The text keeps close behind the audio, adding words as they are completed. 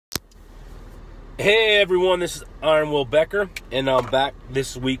Hey everyone, this is Iron Will Becker, and I'm back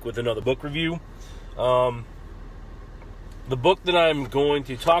this week with another book review. The book that I'm going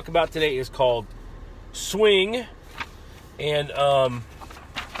to talk about today is called Swing, and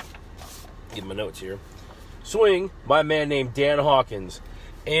get my notes here. Swing by a man named Dan Hawkins,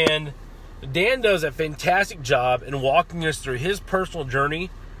 and Dan does a fantastic job in walking us through his personal journey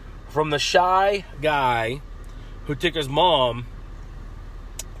from the shy guy who took his mom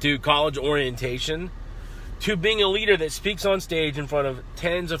to college orientation, to being a leader that speaks on stage in front of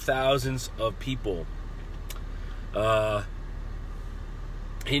tens of thousands of people.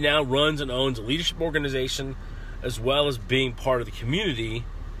 He now runs and owns a leadership organization, as well as being part of the community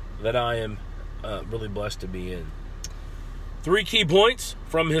that I am really blessed to be in. 3 key points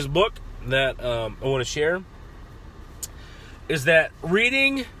from his book that I want to share is that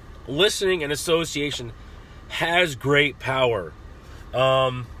reading, listening, and association has great power.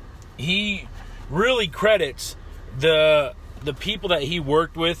 He really credits the people that he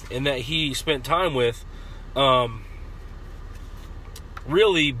worked with and that he spent time with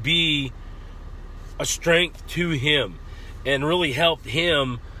really be a strength to him and really helped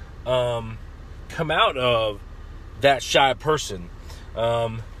him come out of that shy person.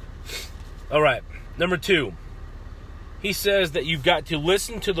 All right, number 2. He says that you've got to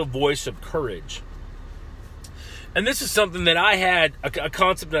listen to the voice of courage. And this is something that I had, a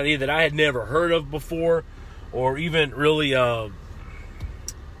concept idea that I had never heard of before, or even really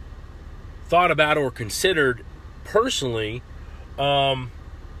thought about or considered personally, about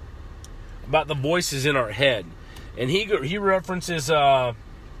the voices in our head. And he references The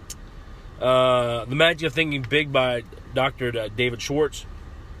Magic of Thinking Big by Dr. David Schwartz,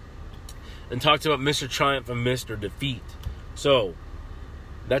 and talks about Mr. Triumph and Mr. Defeat. So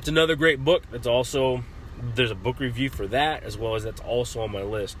that's another great book. That's also, there's a book review for that, as well as that's also on my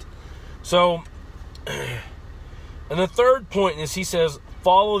list. So, and the third point is, he says,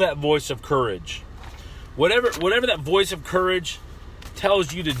 follow that voice of courage. Whatever that voice of courage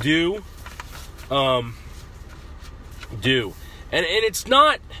tells you to do, do. And it's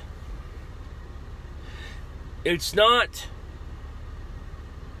not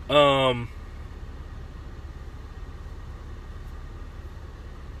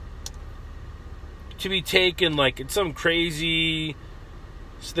to be taken like it's some crazy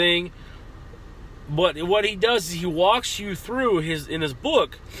thing. But what he does is he walks you through in his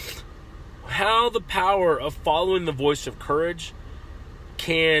book how the power of following the voice of courage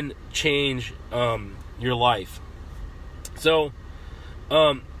can change your life. So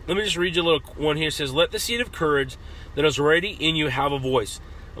let me just read you a little one here. It says, let the seed of courage that is already in you have a voice.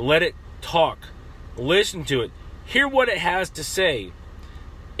 Let it talk. Listen to it. Hear what it has to say.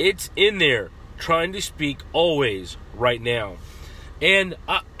 It's in there, trying to speak always, right now. And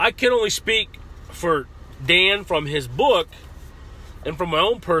I can only speak for Dan from his book and from my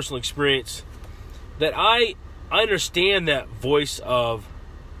own personal experience that I understand that voice of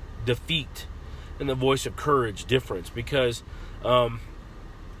defeat and the voice of courage difference, because I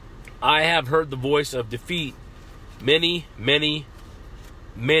have heard the voice of defeat many, many,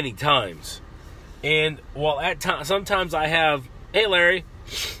 many times. And while at times, sometimes I have, hey Larry,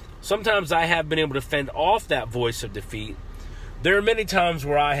 sometimes I have been able to fend off that voice of defeat, there are many times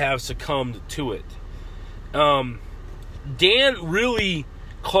where I have succumbed to it. Dan really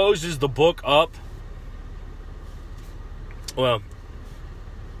closes the book up,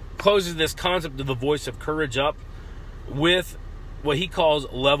 closes this concept of the voice of courage up with what he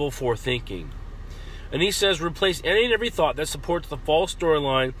calls level 4 thinking. And he says, replace any and every thought that supports the false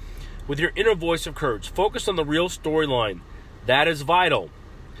storyline with your inner voice of courage. Focus on the real storyline. That is vital.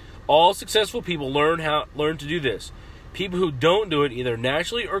 All successful people learn to do this. People who don't do it, either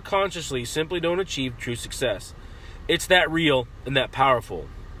naturally or consciously, simply don't achieve true success. It's that real and that powerful.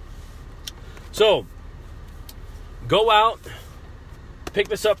 So, go out, pick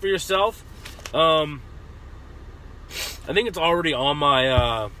this up for yourself. I think it's already on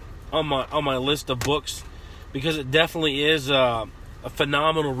my list of books, because it definitely is a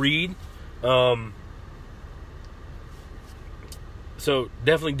phenomenal read. So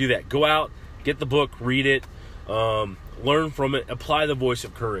definitely do that. Go out, get the book, read it, learn from it, apply the voice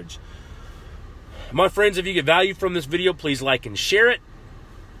of courage. My friends, if you get value from this video, please like and share it.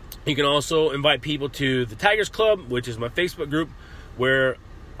 You can also invite people to the Tigers Club, which is my Facebook group, where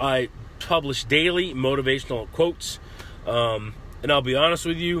I publish daily motivational quotes. And I'll be honest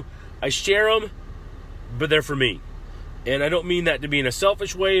with you, I share them, but they're for me. And I don't mean that to be in a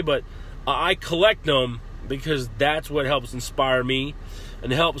selfish way, but I collect them because that's what helps inspire me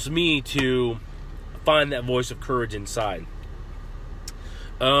and helps me to find that voice of courage inside.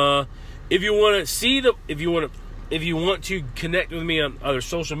 If you want to connect with me on other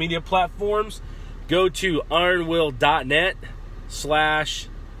social media platforms, go to ironwill.net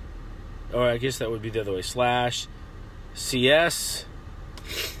 / or I guess that would be the other way, /CS.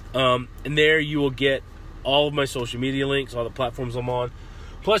 And there you will get all of my social media links, all the platforms I'm on.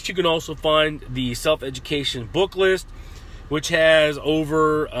 Plus, you can also find the self-education book list, which has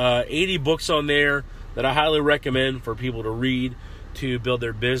over 80 books on there that I highly recommend for people to read to build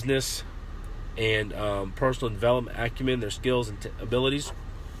their business and personal development acumen, their skills and abilities.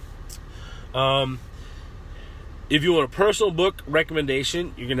 If you want a personal book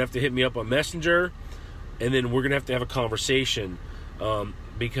recommendation, you're going to have to hit me up on Messenger, and then we're going to have a conversation,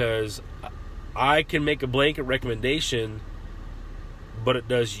 because I can make a blanket recommendation, but it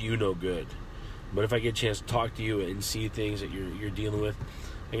does you no good. But if I get a chance to talk to you and see things that you're dealing with,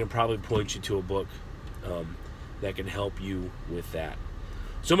 I can probably point you to a book that can help you with that.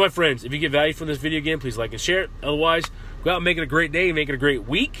 So, my friends, if you get value from this video again, please like and share it. Otherwise, go out and make it a great day, make it a great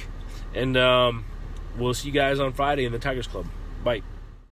week, and we'll see you guys on Friday in the Tigers Club. Bye.